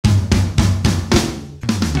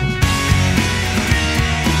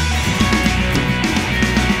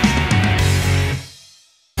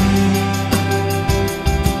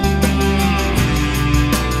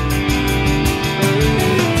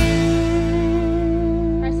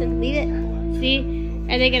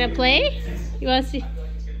Are they gonna play? You want to see?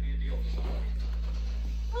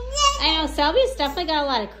 I know Selby's definitely got a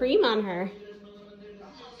lot of cream on her.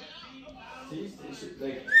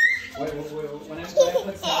 Like, when I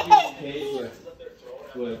put Selby in the cage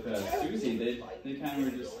with Susie, they kind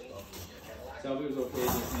of were just. Selby was okay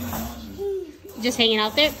just hanging out. Just hanging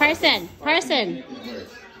out there? Parson.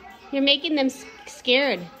 You're making them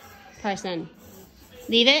scared, Parson.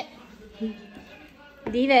 Leave it.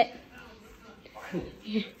 Leave it.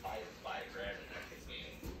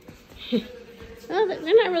 Well,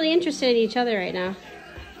 they're not really interested in each other right now.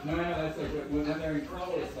 No, that's like when they're in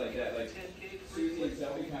trouble, it's like that. Like Susie and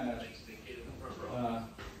Selby kind of.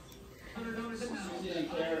 Susie didn't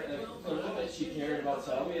care. For a little bit, she cared about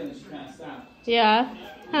Selby, and then she kind of stopped. Yeah.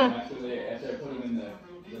 Huh. After I put him in the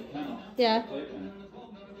kennel. Yeah.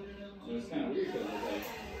 It was kind of weird because like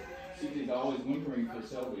Susie's always whimpering for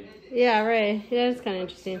Selby. Yeah, right. Yeah, that's kind of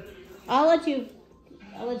interesting. I'll let you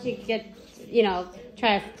get,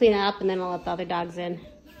 try to clean it up, and then I'll let the other dogs in.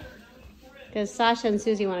 Because Sasha and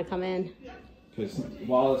Susie want to come in. Because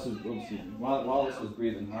Wallace was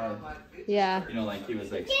breathing hard. Yeah. Like he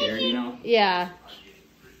was like scared, Yeah.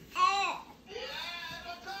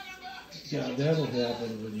 Yeah, that'll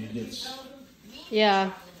happen when you get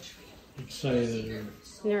excited or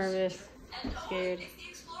nervous, scared.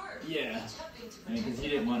 Yeah. I mean, because he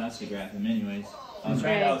didn't want us to grab him anyways. I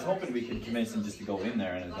was hoping we could convince him just to go in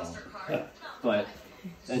there on his own. But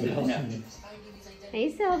that didn't happen.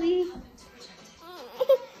 Hey, Selby.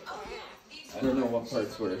 I don't know what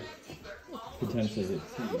parts were potentially.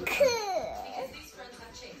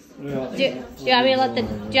 Do you want me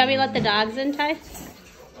to let the dogs in, Ty?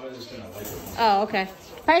 Oh, okay.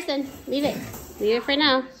 Parson, leave it. Leave it for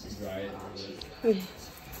now.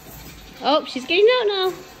 Oh, she's getting out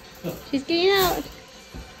now. She's getting out.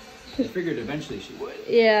 I figured eventually she would.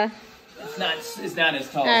 Yeah. It's not as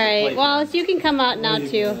tall. All right. Wallace, you can come out now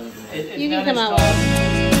too. You can come out.